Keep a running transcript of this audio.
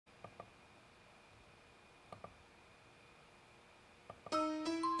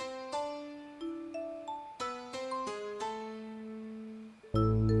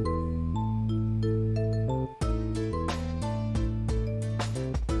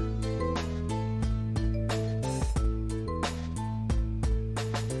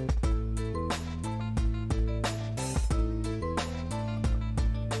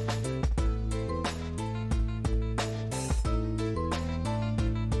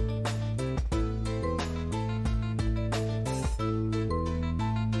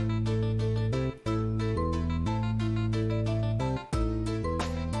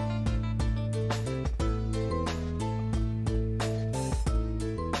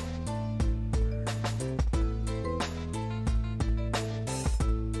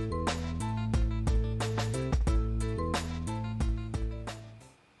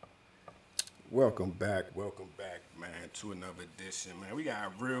welcome back, man, to another edition, man. We got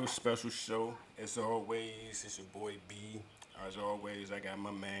a real special show. As always, it's your boy B. As always, I got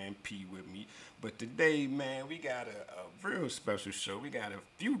my man P with me. But today, man, we got a real special show. We got a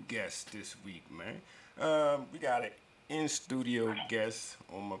few guests this week, man. We got an in studio guest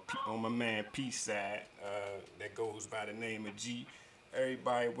on my man P side that goes by the name of G.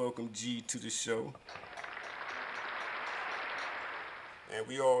 Everybody, welcome G to the show. And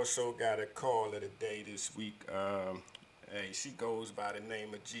we also got a caller today this week. Hey, she goes by the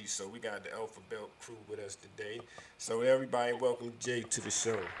name of G. So we got the Alphabet crew with us today. So everybody, welcome Jay to the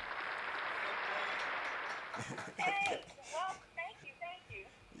show. Hey, well, thank you.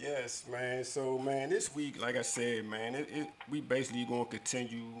 Yes, man. So man, this week, like I said, man, we basically gonna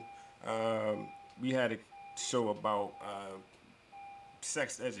continue. Um, we had a show about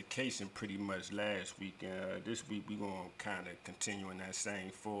sex education pretty much last week. This week we gonna kind of continue in that same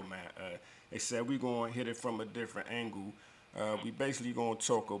format. They said we gonna hit it from a different angle. We basically gonna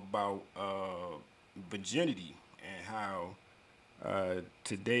talk about virginity and how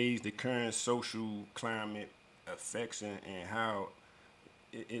today's the current social climate affects and how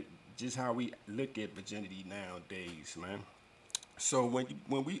it just how we look at virginity nowadays, man. So when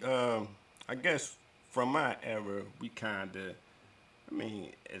we I guess from my era we kind of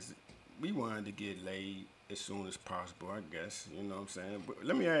as we wanted to get laid as soon as possible, I guess. You know what I'm saying? But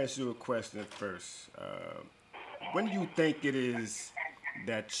let me ask you a question first. When do you think it is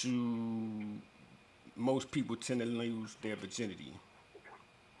that most people tend to lose their virginity?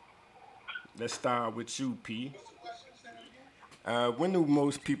 Let's start with you, P. What's the question? Say that again. When do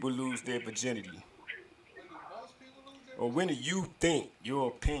most people lose their virginity? When do most people lose their Or when do virginity? you think, your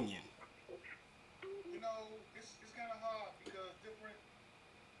opinion? It's kind of hard because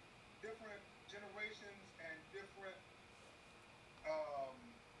different generations and different um,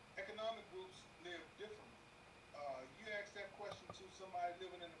 economic groups live differently. You ask that question to somebody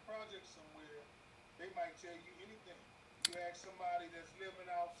living in the project somewhere, they might tell you anything. You ask somebody that's living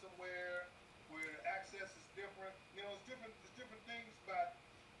out somewhere where access is different. It's different things, but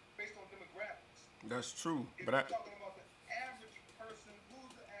based on demographics. That's true. If But I, you're talking about the average person,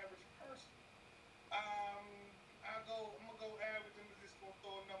 who's the average person? Um, I'm gonna go average. I'm just gonna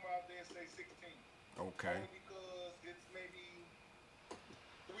throw a number out there and say 16. okay. Only because it's maybe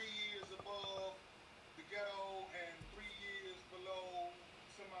 3 years above the ghetto and 3 years below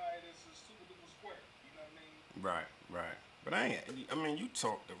somebody that's a super duper square. You know what I mean? Right, right. But I ain't, I mean, you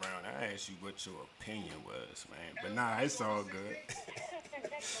talked around. I asked you what your opinion was, man. And But that's why nah, I it's told you all good.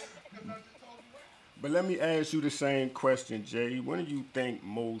 16 because I just told you right. But let me ask you the same question, Jay. When do you think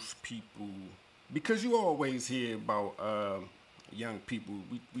most people, because you always hear about young people,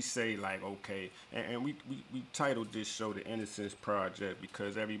 we say like, okay, and we titled this show The Innocence Project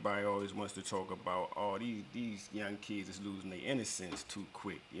because everybody always wants to talk about, oh, these young kids is losing their innocence too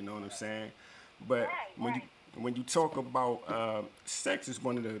quick. You know what I'm saying? But Right, when you right. when you talk about sex is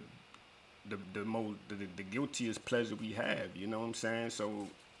one of the most the guiltiest pleasure we have. You know what I'm saying? So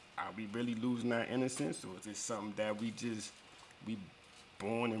are we really losing our innocence, or is it something that we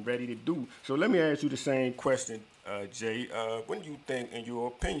born and ready to do? So let me ask you the same question, Jay. When do you think, in your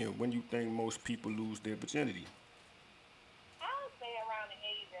opinion, when you think most people lose their virginity? I would say around the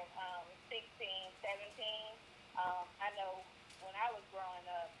age of 16, 17. I know when I was growing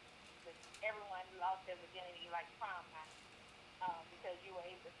up, everyone lost their virginity like prom night because you were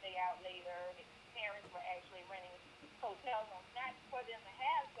able to stay out later. The parents were actually renting hotel rooms, not for them to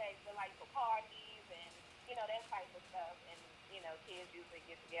have sex, but like for parties and that type of stuff. And kids usually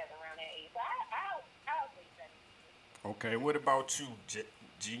get together around that age. So I'll say 17. Okay, what about you,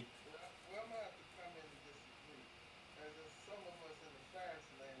 G? Well, I'm gonna have to come in and disagree. As in some of us in the fast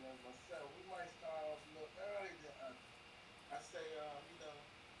lane, as myself, we might start off a little early than others. I say,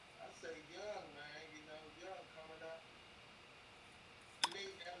 I say young man, young coming up,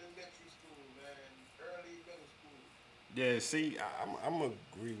 late elementary school, man, early middle school. Yeah, see, I'm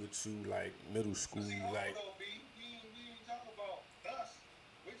agree with you. Like middle school, But see, hold on like though, B. We ain't talking about us.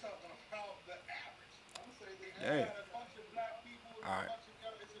 We're talking about the average. I'm gonna say the yeah. a bunch of black people and All a right. bunch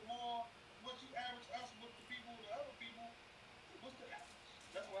of is it more what you average us with the people, the other people? What's the average?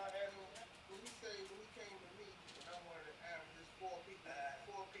 That's why I asked him. When he came to me, and I'm one of the averages, four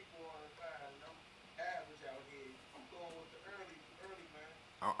people on the time, and I'm average out here. I'm going with the early man.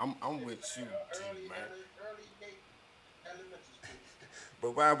 I'm with you, G, man. Early late elementary school.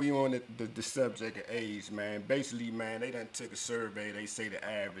 But while we on the subject of age, man, basically, man, they done took a survey. They say the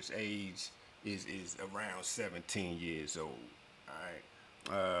average age is around 17 years old. All right.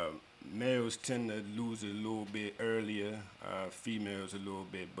 Uh, Males tend to lose it a little bit earlier, females a little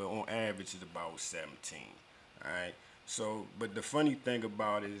bit, but on average it's about 17. All right. So, but the funny thing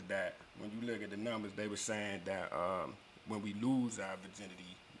about it is that when you look at the numbers, they were saying that when we lose our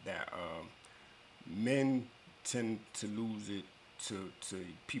virginity, that men tend to lose it to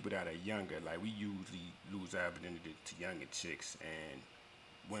people that are younger. Like we usually lose our virginity to younger chicks, and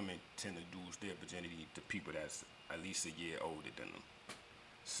women tend to lose their virginity to people that's at least a year older than them.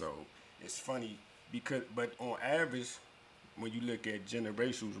 So it's funny because, but on average, when you look at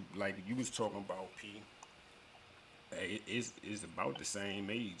generations, like you was talking about, P, it's about the same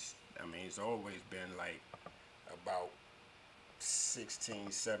age. I mean, it's always been like about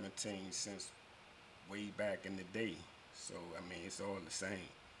 16, 17 since way back in the day. So I mean, it's all the same.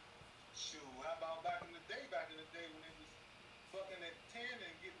 Shoot, how about back in the day? Back in the day when it was fucking at 10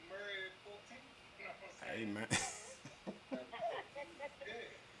 and getting married at 14. You know what I'm Hey saying? man. Yeah,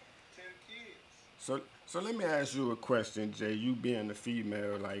 10 kids. So let me ask you a question, Jay. You being a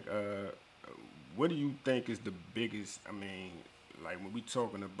female, like, what do you think is the biggest? I mean, like when we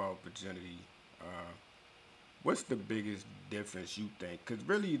talking about virginity, uh, what's the biggest difference you think? Cause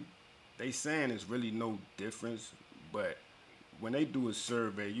really, they saying it's really no difference, but when they do a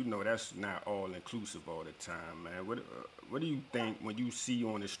survey, you know that's not all inclusive all the time, man. What do you think when you see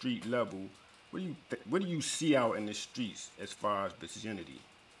on the street level? What do you see out in the streets as far as virginity?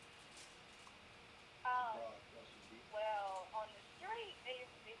 Um, Broad question, B. well, on the street, they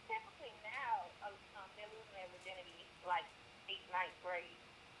typically now they're losing their virginity like eighth, ninth grade.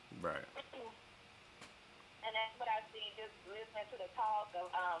 Right. And that's what I've seen just listening to the talk of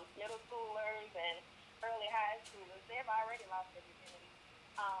middle schoolers and early high schoolers. They've already lost their virginity,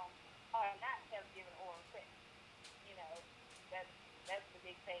 um, or not have given oral sex. You know, that's that's the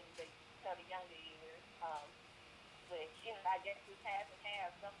big thing they tell the younger years. Which I guess it's half and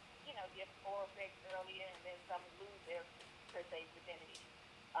half. Some get oral sex earlier, and then some lose their per se virginity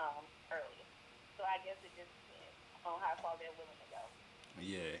earlier. So I guess it just depends on how far they're willing to go.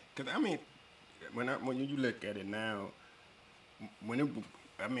 Yeah. Cause I mean, when you look at it now, when it,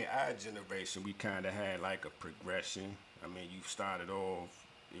 I mean, our generation, we kind of had like a progression. I mean, you started off,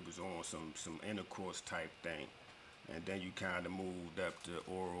 it was on some intercourse type thing, and then you kind of moved up to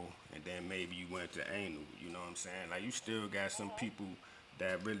oral, and then maybe you went to anal. You know what I'm saying? Like you still got some Mhm. people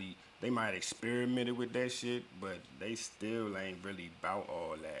that really they might experimented with that shit, but they still ain't really about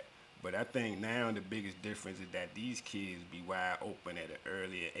all that. But I think now the biggest difference is that these kids be wide open at an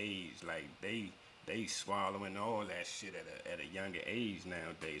earlier age. Like they swallowing all that shit at a younger age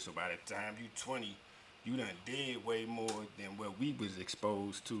nowadays. So by the time you 20, you done did way more than what we was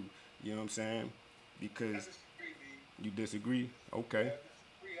exposed to. You know what I'm saying? I Because disagree, B. you disagree? Okay. I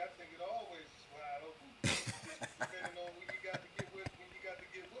disagree. I think it always is wide open. Just depending on when you got to get with, when you got to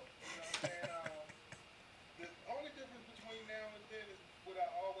get with. You know what I'm saying? The only difference between now and then is what I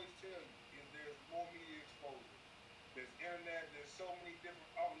always tell you is there's more media exposure. There's internet. There's so many different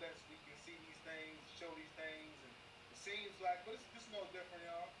outlets we can see these things, show these things, and it seems like, but it's no different,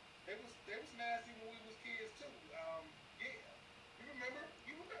 y'all. They was nasty when we was kids too. Yeah. You remember?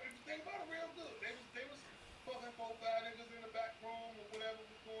 If you think about it real good. They was fucking 4, 5 niggas in the back room or whatever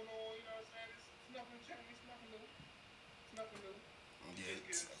was going on. You know what I'm saying? It's nothing changed. It's nothing new. It's nothing new. You Yeah,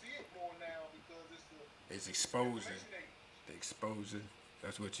 just can see it more now because it's it's the exposure. information age. The exposure.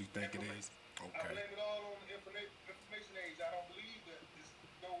 That's what you think it Informa- is. I Okay. blame it all on the information age. I don't believe that it's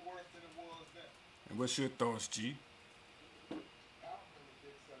no worse than it was then. And what's your thoughts, G? I remember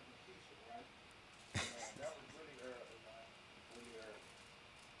Big Son Keisha, right? Man, that was really early, man. Really early.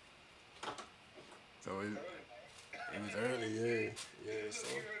 So Early, man. it was early, yeah, yeah. Look, So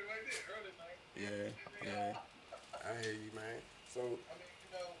you heard it right there. Early, man. yeah, yeah. I hear you, man. So I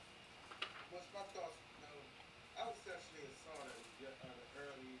mean, what's my thoughts? I was sexually assaulted at an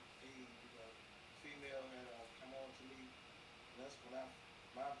early age. Female had come on to me, and that's when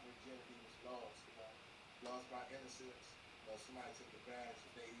my virginity was lost. Lost my innocence. Somebody took advantage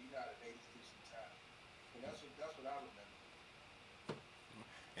of me. You know how the ladies do sometimes. And that's what I remember.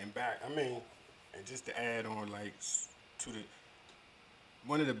 and back, I mean, and just to add on, like to the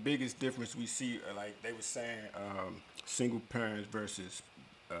one of the biggest difference we see, like they were saying, single parents versus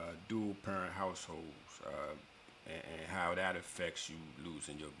dual parent households, and how that affects you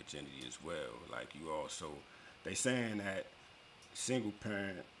losing your virginity as well. Like you also, they saying that single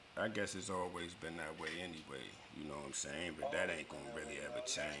parent, I guess it's always been that way anyway. You know what I'm saying? But that Always ain't been gonna that way, really ever dog.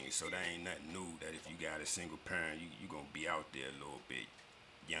 It change. actually So that is. ain't nothing new. That if you got a single parent, you gonna be out there a little bit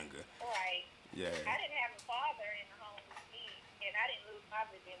younger. Right. Yeah. I didn't have a father in the home with me, and I didn't lose my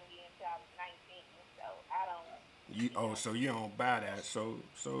virginity until I was 19. So I don't. You so you don't buy that. So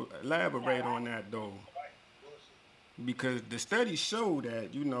No, elaborate on that though, Right. Bullshit. because the studies show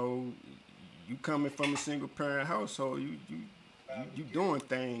that you coming from a single parent household, Family you kid. doing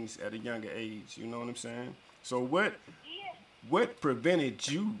things at a younger age. You know what I'm saying? So yeah. what prevented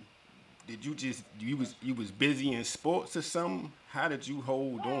you? Did you just you was busy in sports or something? How did you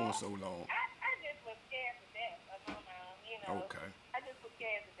hold on Well, so long? I just was scared to death of my mom, you know. Okay, I just was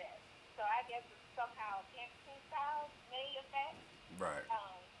scared to death. So I guess it's somehow parenting style may affect. right,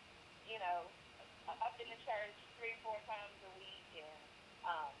 Um, you know, up in the church 3 or 4 times a week, and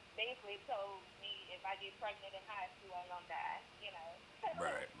basically told me if I get pregnant in high school, I'm gonna die. You know, so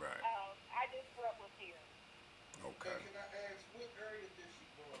right, right. I just grew up with fear. Now, Okay. can I ask what area did she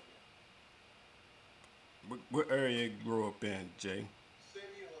grow up in? What area you grew up in, Jay?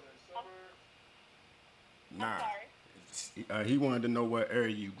 City or the I'm, suburbs? I'm Nah. sorry. He wanted to know what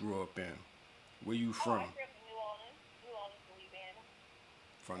area you grew up in. Where you Oh, from? I grew up in New Orleans, Louisiana.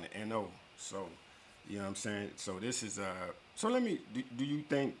 From the NO. So, you know what I'm saying? So this is so let me do you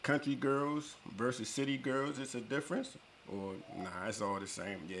think country girls versus city girls is a difference? Or nah, it's all the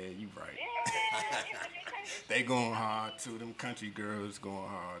same. Yeah, you right. Yeah, because They going I hard mean, too. Them country girls going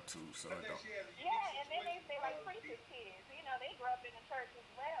hard too. So I it think don't. she has a unique yeah, and then they situation say like because of preachers' people. kids. You know, they grew up in the church as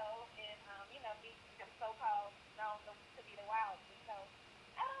well, and be so-called known to be the wildest. So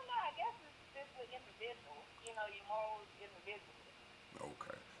I don't know. I guess it's just with individuals. You know, you're more individually.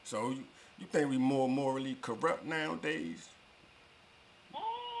 Okay. So you think we more morally corrupt nowadays?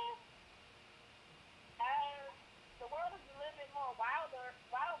 Mm, uh, the world is a little bit more wilder,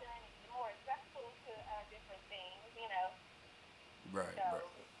 and more accessible to different things. You know, Right, so right.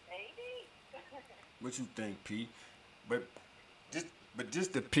 maybe. What you think, P? But just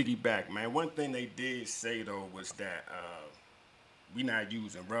just to piggyback, man. One thing they did say though was that we not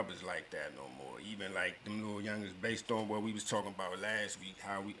using rubbers like that no more. Even like them little youngers, based on what we was talking about last week,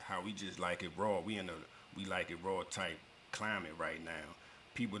 how we just like it raw. We like it raw type climate right now.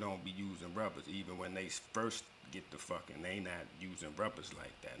 People don't be using rubbers even when they first get the fucking. They not using rubbers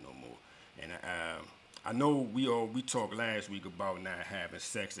like that no more. And I know we talked last week about not having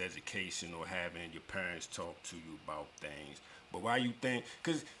sex education or having your parents talk to you about things. But why you think?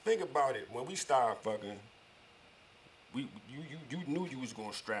 Cause think about it. When we started fucking, you knew you was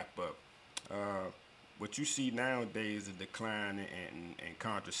gonna strap up. Uh, what you see nowadays is a decline in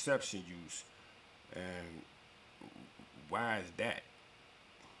contraception use, and why is that?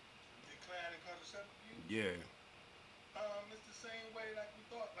 Decline in contraceptive use? Yeah, It's the same way like we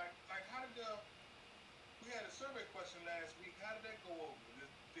thought. Like how did the we had a survey question last week. How did that go over?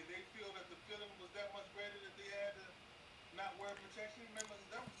 Did they feel that the feeling was that much greater that they had to not wear protection? Remember,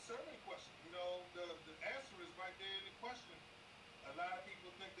 that was the survey question. You know, the answer is right there in the question. A lot of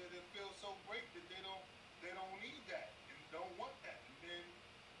people think that it feels so great that they don't need that and don't want that. And then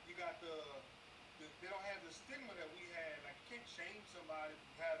you got they don't have the stigma that we had. Like you can't shame somebody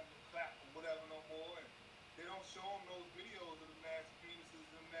for having to clap or whatever no more. And they don't show them those videos of the nasty penises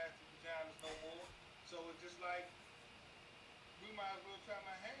and nasty vaginas no more. So it's just like we might as well try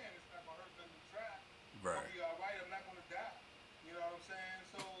my hand. It's not gonna hurt nothing to try. I'm right, gonna be all right. I'm not gonna die. You know what I'm saying?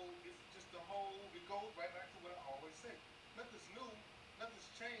 So it's just the whole. It goes right back to what I always say. Nothing's new. Nothing's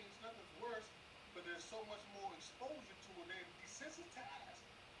changed. Nothing's worse. But there's so much more exposure to it. They're desensitized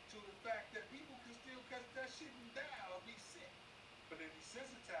to the fact that people can still catch that shit and die or be sick. But they're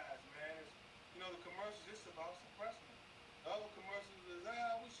desensitized, man. The commercials just about suppressing it. The other commercials is,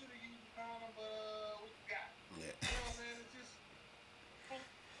 we should have used the condom, but we forgot. yeah. You know what I'm saying? It's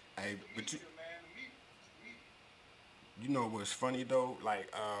Hey, the but media, man. The media. It's the media. you know what's funny though?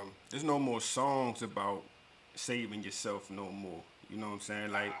 Like, there's no more songs about saving yourself no more. You know what I'm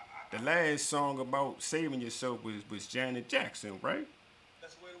saying? Like, the last song about saving yourself was Janet Jackson, right?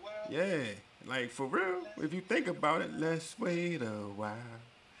 That's the way the wild is. Yeah, like for real. If you think about it, let's wait a while.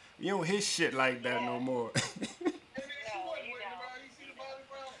 You don't hear shit like that no Yeah. more. Hey man, she No, wasn't you waiting don't. around. You see You the don't. Bobby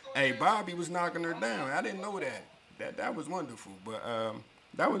Brown story Hey, last Bobby week? was knocking her down. I didn't know that. That was wonderful. But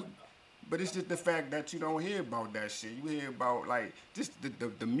that was. But it's just the fact that you don't hear about that shit. You hear about like just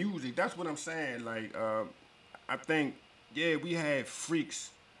the music. That's what I'm saying. Like I think yeah we had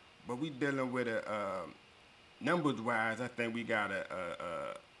freaks, but we dealing with a numbers wise. I think we got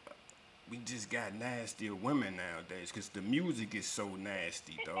we just got nastier women nowadays because the music is so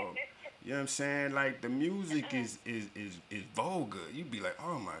nasty, dog. You know what I'm saying? Like the music is vulgar. You'd be like,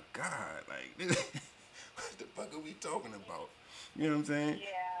 oh my god, like what the fuck are we talking about? You know what I'm saying?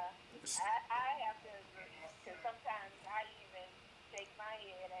 Yeah, I have to agree because sometimes I even shake my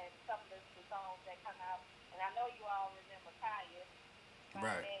head at some of the songs that come out, and I know you all remember Kaya, Right.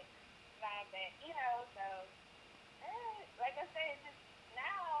 Slime Back, Slime Back, so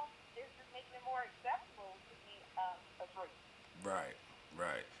it more acceptable to be a freak. Right,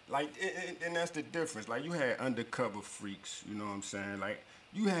 right. Like, and that's the difference. Like, you had undercover freaks, you know what I'm saying? Like,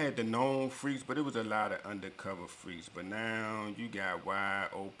 you had the known freaks, but it was a lot of undercover freaks. But now you got wide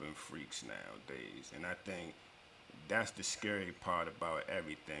open freaks nowadays, and I think that's the scary part about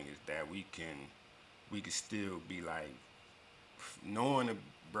everything is that we can still be like knowing a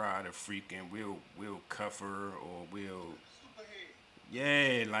bride a freak and we'll cuff her or we'll Superhead.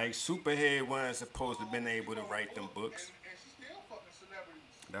 yeah like Superhead wasn't supposed to been She able to wrote a write them book, books. and she still fucking celebrities.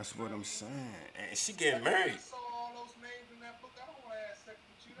 That's You what know I'm what I mean? saying. And she I getting mean, I married. saw all those names in that book. I don't want to have sex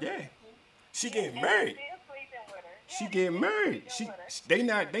with you. That Yeah, ain't cool. she Yeah, getting and they married. still sleeping with her. She Yeah, they getting still married. sleeping with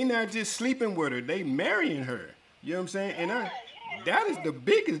her. They not just sleeping with her. They marrying her. You know what I'm saying? And Yeah, yeah, that is the yeah.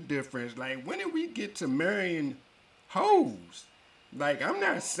 biggest difference. Like when did we get to marrying hoes? Like I'm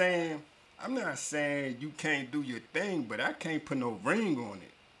not saying you can't do your thing, but I can't put no ring on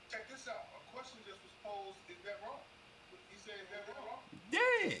it. Check this out. A question just was posed. Is that wrong? He said, is that wrong?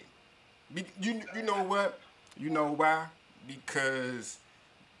 Yeah. You know what? You know why? Because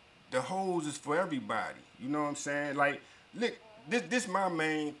the hoes is for everybody. You know what I'm saying? Like, look, this my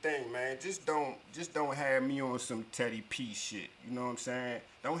main thing, man. Just don't have me on some Teddy P shit. You know what I'm saying?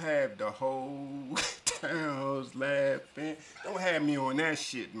 Don't have the whole towns laughing. Don't have me on that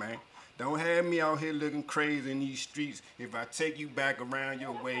shit, man. Don't have me out here looking crazy in these streets. If I take you back around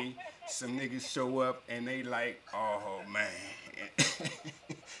your way, some niggas show up and they like, oh man.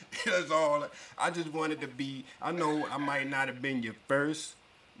 That's all. I just wanted to be. I know I might not have been your first,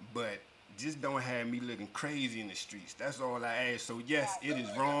 but just don't have me looking crazy in the streets. That's all I ask. So yes, Right. it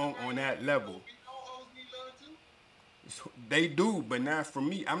is wrong on that level. We know hoes need love too. They do, but not for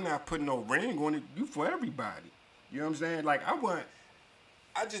me. I'm not putting no ring on it. You for everybody. You know what I'm saying? Like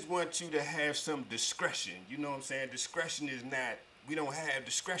I just want you to have some discretion. You know what I'm saying? Discretion is not. We don't have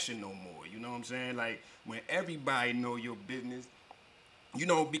discretion no more. You know what I'm saying? Like when everybody know your business,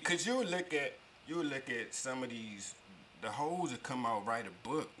 because you'll look at some of these the hoes that come out write a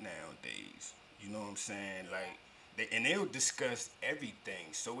book nowadays. You know what I'm saying? Like they'll discuss everything.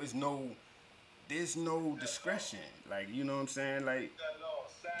 So there's no discretion. Like you know what I'm saying? Like That law,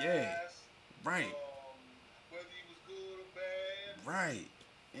 yeah, size, right, whether he was good or bad. right.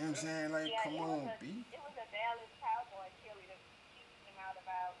 You know what I'm saying? Like Yeah, come on, B. it was a Dallas Cowboy killer that she came out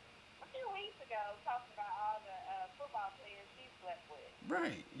about a few weeks ago talking about all the football players she slept with.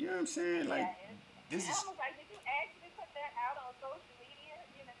 Right. You know what I'm saying? Like Yeah, and this I is was like, did you actually put that out on social media?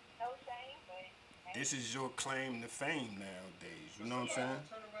 You know, no shame, but hey, this is your claim to fame nowadays. You But know what I'm somebody saying?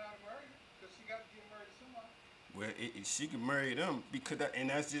 will turn around and marry her because she got to get married to somebody. Well, she could marry them and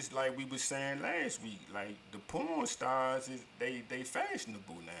that's just like we was saying last week. Like the porn stars they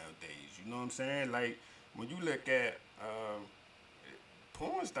fashionable nowadays. You know what I'm saying? Like when you look at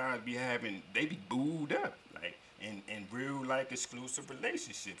porn stars they be booed up like in real like exclusive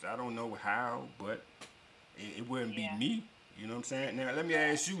relationships. I don't know how, but it wouldn't be yeah. me. You know what I'm saying? Now let me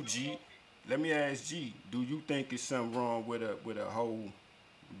ask you, G. Let me ask G. Do you think there's something wrong with a whole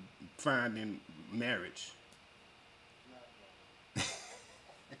finding marriage?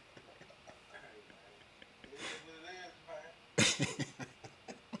 It is what it is, man.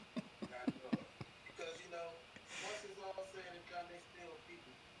 Not love. Because, once it's all said and done, they still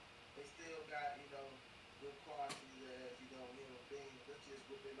people. They still got, good qualities as, human beings. That's just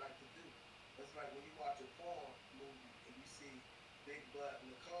what they like to do. That's like when you watch a porn movie and you see Big Butt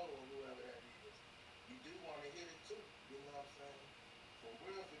Nicole or whoever that is. You do want to hit it too. You know what I'm saying? For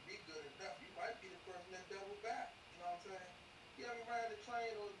real, if it be good enough, you might be the person that double back. You know what I'm saying? You ever ride the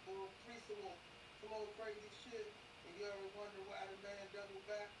train or threesome or some old crazy shit, and you ever wonder why the man double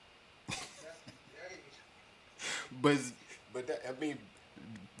back? That's hey, But I mean,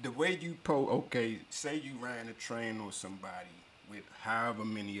 the way you okay, say you ran a train on somebody with however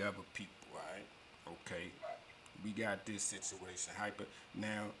many other people, right? Okay, right. we got this situation hyper.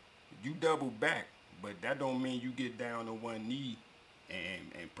 Now, you double back, but that don't mean you get down on one knee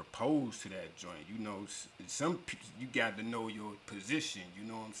and propose to that joint. You got to know your position. You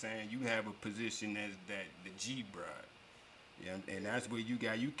know what I'm saying? You have a position as that the G bride. Yeah, and that's where you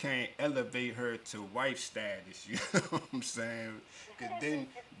can't elevate her to wife status. You know what I'm saying? Because then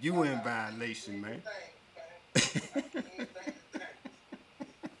you in violation, man.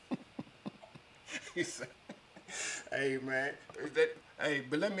 He said, hey, man. Hey,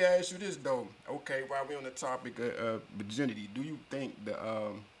 but let me ask you this, though. Okay, while we on the topic of virginity, do you think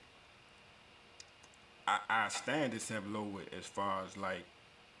our standards have lowered as far as, like,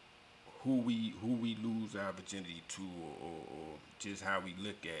 who we lose our virginity to or just how we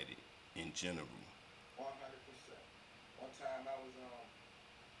look at it in general? 100%. One time I was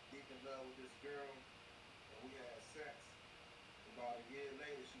deep in love with this girl, and we had sex. About a year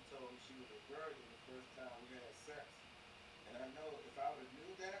later, she told me she was a virgin the first time we had sex. And I know if I would have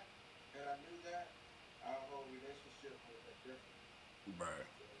knew that, had I knew that, our whole relationship would have been different. Right.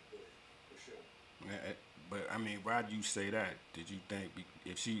 For sure. But I mean, why do you say that? Did you think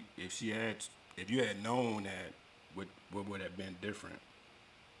if you had known that, what would have been different?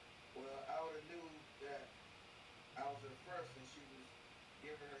 Well, I would have knew that I was her first and she was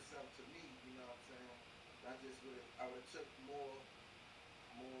giving herself to me, you know what I'm saying? I would have took more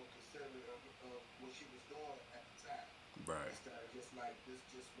considerate of what she was doing at the time. Right. Instead of just like this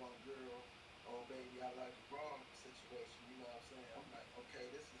just one girl, oh baby, I like you wrong situation, you know what I'm saying? I'm like, okay,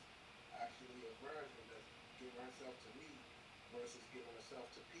 this is actually a virgin that's giving herself to me versus giving herself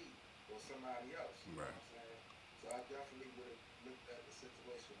to Pete or somebody else, you know what I'm saying? So I definitely would have looked at the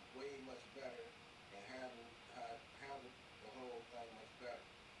situation way much better and handled the whole thing much better.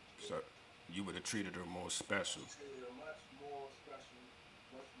 So you would have treated her more special. Treated her much more special,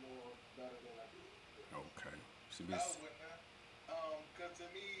 much more better than I did. Okay. So I would not. Because to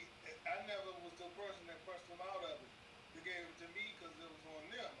me, I never was the person that pushed them out of it. They gave it to me because it was on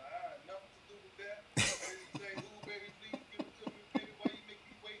them. I had nothing to do with that. They didn't say, ooh, baby, please give it to me, baby, why you make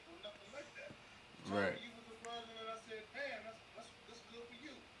me wait or nothing like that. So right. You was a virgin and I said, man, that's good for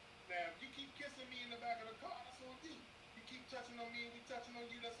you. Now, if you keep kissing me in the back of the car, that's on you. You keep touching on me and we touching on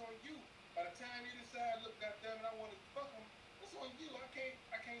you, that's on you. By the time you decide, look, goddammit, I want to fuck him, that's on you. I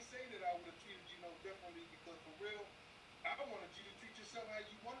can't say that I would have treated you no differently because for real, I wanted you to treat yourself how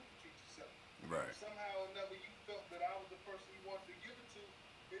you wanted to treat yourself. Right. Somehow or another, you felt that I was the person you wanted to give it to.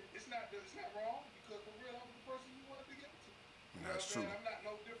 It's not wrong because for real, I was the person you wanted to give it to. You That's know what I'm true. saying? I'm not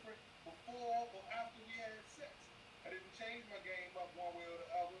no different before or after we had sex. I didn't change my game up one way or the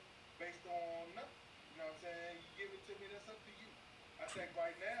other based on nothing. You know what I'm saying? You give it to me, that's up to you. I think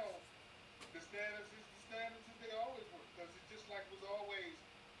right now, the standards as they always were. Because it's just like was always,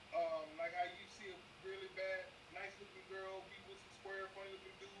 like how you see a really bad, nice looking girl be with some square, funny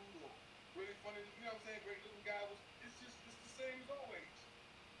looking dude, or really funny, you know what I'm saying, great looking guy. It's the same as always.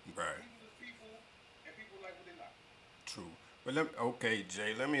 Right. People is people, and people like what they like. True. But okay,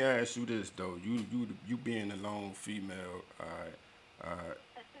 Jay, let me ask you this though. You being a lone female,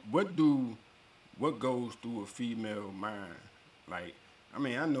 what goes through a female mind? Like, I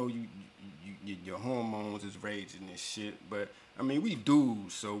mean, I know your hormones is raging and shit, but I mean, we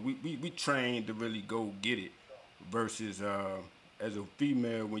dudes, so we trained to really go get it. Versus as a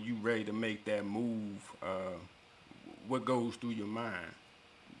female, when you ready to make that move, what goes through your mind?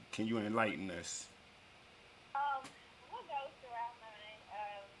 Can you enlighten us? What goes through our mind?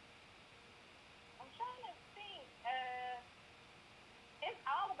 I'm trying to think. It's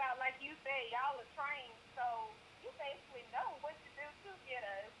all about, like you said, y'all are trained, so you basically know what to do to get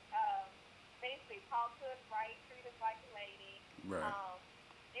us. Basically, talk to us right, treat us like a lady. Right.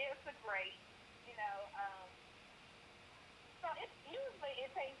 It's a great, you know. So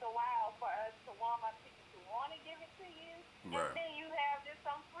it takes a while for us to warm up people who want to give it to you, Right. and then you have just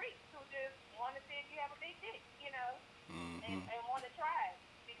some freaks who just want to see if you have a big dick, you know, and want to try it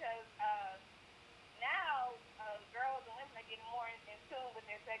because now girls and women are getting more in tune with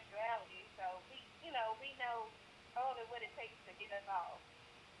their sexuality, so we know only what it takes to get us off.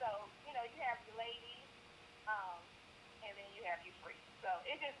 So you have your ladies, and then you have your freaks. So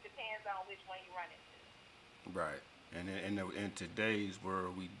it just depends on which one you run into. Right. And in today's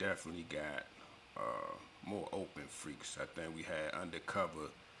world, we definitely got more open freaks. I think we had undercover.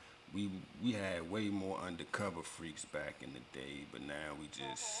 We had way more undercover freaks back in the day, but now we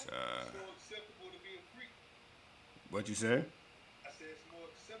just. It's more acceptable to be a freak. What you say? I said it's more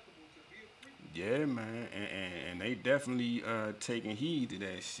acceptable to be a freak. Yeah, man, and they definitely taking heed to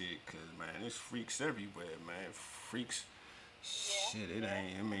that shit, cause man, there's freaks everywhere, man. Freaks. Shit, it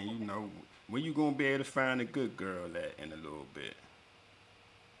ain't. I mean, when you gonna be able to find a good girl at in a little bit?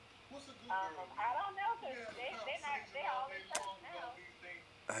 What's a good girl? I don't know, cause they're all in church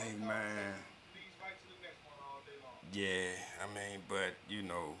now. Hey, man. Leads right to the next one all day long. Yeah, I mean, but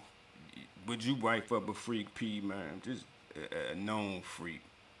would you wife up a freak, P, man? Just a known freak.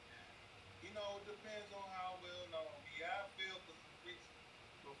 You know, it depends on how well known. Yeah, I feel for some freaks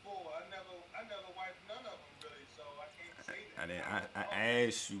before. I never wiped none of them really, so I can't say that. I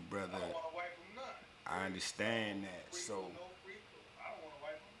asked you, brother. I don't want to wipe them none. I understand that. Freak So or no freak, I don't want to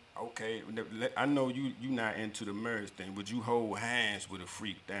wipe them. okay, I know you not into the marriage thing. Would you hold hands with a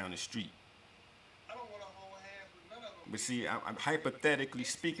freak down the street? I don't want to hold hands with none of them. But see, I'm hypothetically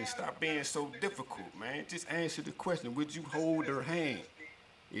speaking. Stop being so difficult, man. Just answer the question. Would you hold her hand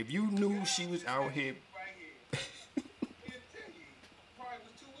if you knew she was out here? Right here. I'll tell you. Probably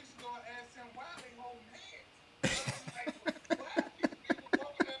was 2 weeks ago.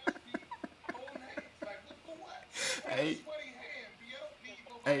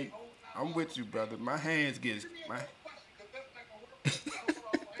 nobody Hey, holding out I'm on with no you, stick. brother. My hands get Give me my. another question, because that's not gonna work for me. I don't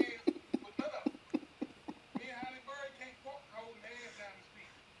want to hold hands with none of them. Me and Halle Berry can't walk holding hands down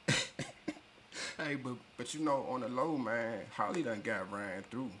the street. Hey, but you know, on the low, man, Holly done got ran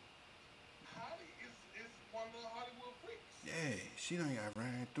through. Holly is one of the Hollywood freaks. Yeah, she done got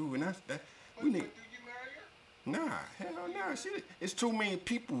ran through, and that's that. But We need. do you marry her? Nah, Do hell you nah. marry She, her? it's too many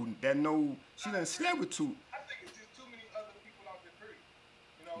people that know she I done agree. slept with two. I think it's just too many other people out there, period.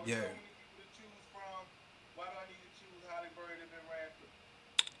 You know, there's Yeah, so many people to choose from. Why do I need to choose Halle Berry that been ran through?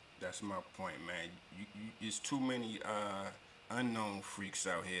 that's my point, man. It's too many unknown freaks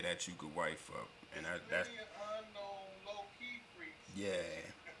out here that you could wife up, and There's that's plenty of unknown, low key freaks. yeah,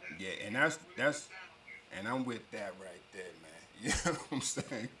 yeah, and That really that's get down here. and I'm with that right there, man. You know what I'm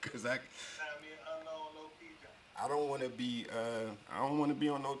saying? Cause I mean, unknown, low key John. I don't want to be I don't want to be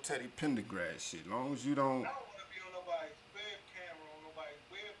on no Teddy Pendergrass shit. Long as you don't, I don't want to be on nobody's web camera, on nobody's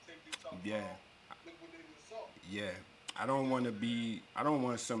web tape they talking yeah, about liquidated assault. yeah. I don't want to be. I don't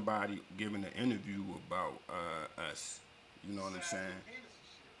want somebody giving an interview about us. You know what I'm Size saying? of penis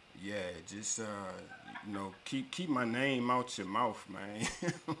and shit. Yeah, just you know, keep my name out your mouth, man. You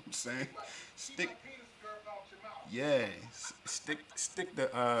know what I'm saying? Keep Stick, my penis girth out your mouth. yeah, stick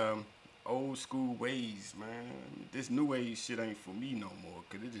the old school ways, man. This new age shit ain't for me no more.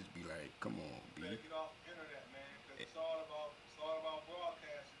 Cause it just be like, come on, B. Better get off the internet, man, because it's all about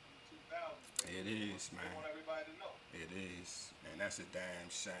broadcasting in the 2000s, baby. It is, They man. want everybody to know. It is, and that's a damn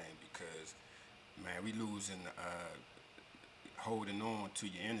shame because, man, we losing holding on to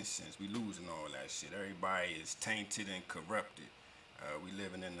your innocence. We losing all that shit. Everybody is tainted and corrupted. We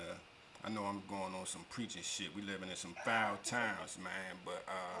living in a. I know I'm going on some preaching shit. We living in some foul times, man. But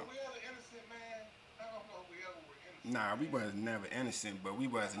Were we ever innocent, man? I don't know if we ever were innocent. nah, we man. was never innocent, but we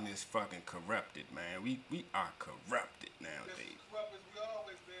wasn't this fucking corrupted, man. We are corrupted Just nowadays. as corrupt as we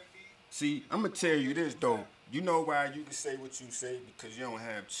always been, B. See, I'm gonna tell you this though. You know why you can say what you say because you don't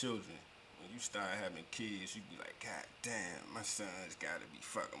have children. When you start having kids, you be like, God damn, my son's gotta be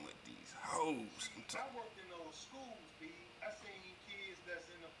fucking with these hoes. I worked in those schools, B. I seen kids that's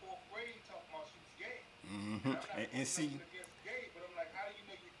in the 4th grade talking about she's gay. Mm-hmm. And I'm not And putting see, nothing against gay, but I'm like, how do you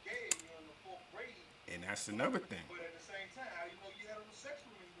know you're gay and you're in the 4th grade? and that's another thing. But at the same time, how do you know you're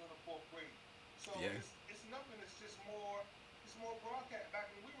heterosexual when you're in the 4th grade? So Yeah. it's nothing. It's just more broadcast. Back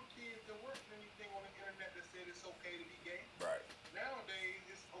when we were kids, there wasn't anything on the internet that said it's okay to be gay. Right. Nowadays,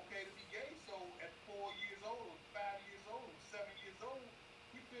 it's okay to be gay. So at 4 years old, 5 years old, 7 years old,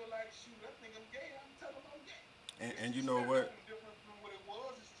 you feel like, shoot, I think I'm gay. I'm telling them I'm gay. And you It's know not what? nothing different from what it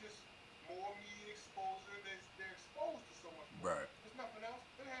was. It's just more media exposure. They're exposed to so much more. Right. There's nothing else.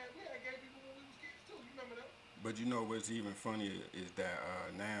 We had gay people when we was kids too. You remember them? But you know what's even funnier is that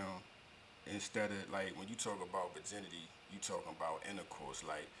now, instead of like when you talk about virginity, you talking about intercourse.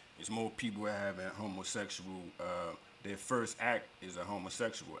 Like it's more people having homosexual. Their first act is a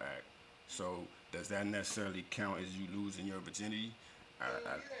homosexual act. So does that necessarily count as you losing your virginity?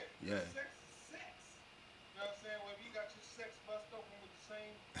 Yeah. Sex is sex. You know what I'm saying? Whether you got your sex bust open with the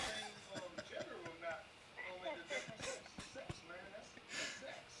same gender or not, don't make a difference. Sex is sex, man. That's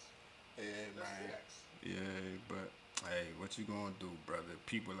sex. Yeah, That's man. sex. Yeah, but hey, what you gonna do, brother?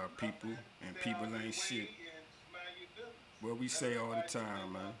 People are people, and Stay people out of ain't your shit. way and just mind your business. What we Let say all the everybody do what time,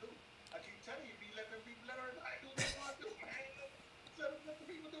 they man. wanna do. I keep telling you, let everybody do what they want to do, man. Let the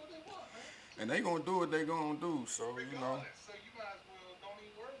people do what they want, man. And they gonna do what they gonna do. So you know. Regardless. So you might as well don't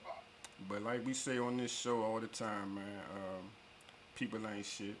even worry about it. But like we say on this show all the time, man, people ain't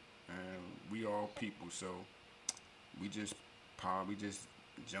shit, and we all people. So we just probably just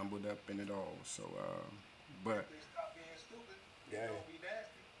jumbled up in it all. So, but They stop being stupid. Yeah. Don't be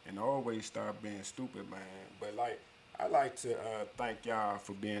nasty. and always start being stupid, man. But like, I like to thank y'all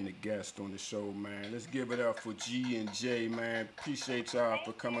for being the guest on the show, man. Let's give it up for G and J, man. Appreciate y'all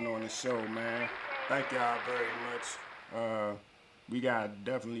for coming on the show, man. Thank y'all very much. We gotta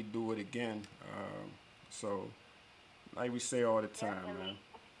definitely do it again. So, like we say all the time, man.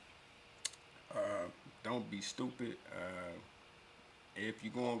 Don't be stupid. If you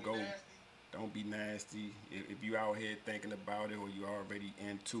gonna go, Nasty. don't be nasty. If you out here thinking about it or you already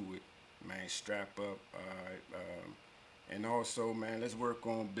into it, man, strap up. And also, man, let's work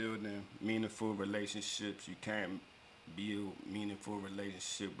on building meaningful relationships. You can't build meaningful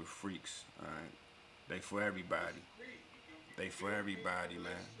relationship with freaks. All right, they for everybody. They for everybody,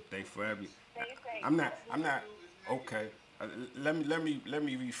 man. They for every. I'm not. Okay. Let me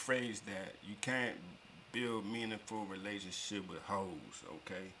rephrase that. You can't build meaningful relationship with hoes.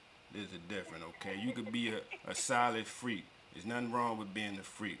 Okay, there's a difference. Okay, you could be a solid freak. There's nothing wrong with being a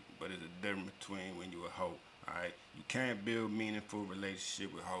freak, but there's a difference between when you're a hoe. Alright, you can't build meaningful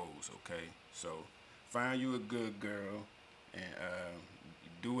relationship with hoes, okay? So find you a good girl and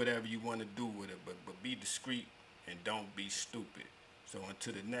do whatever you want to do with it, but be discreet and don't be stupid. So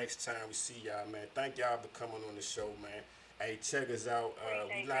until the next time we see y'all, man. Thank y'all for coming on the show, man. Hey, check us out.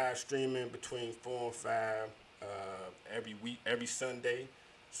 We live streaming between 4 and 5 every week, every Sunday.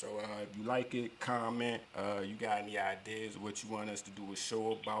 So if you like it, comment. You got any ideas of what you want us to do a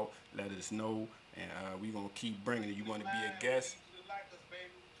show about, let us know. And we're going to keep bringing it. You want to be a guest?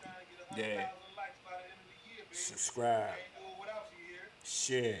 Yeah. Subscribe.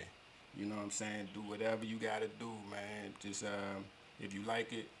 Share. You know what I'm saying? Do whatever you got to do, man. Just if you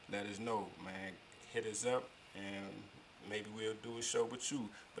like it, let us know, man. Hit us up, and maybe we'll do a show with you.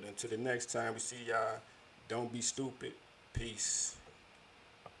 But until the next time we see y'all, don't be stupid. Peace.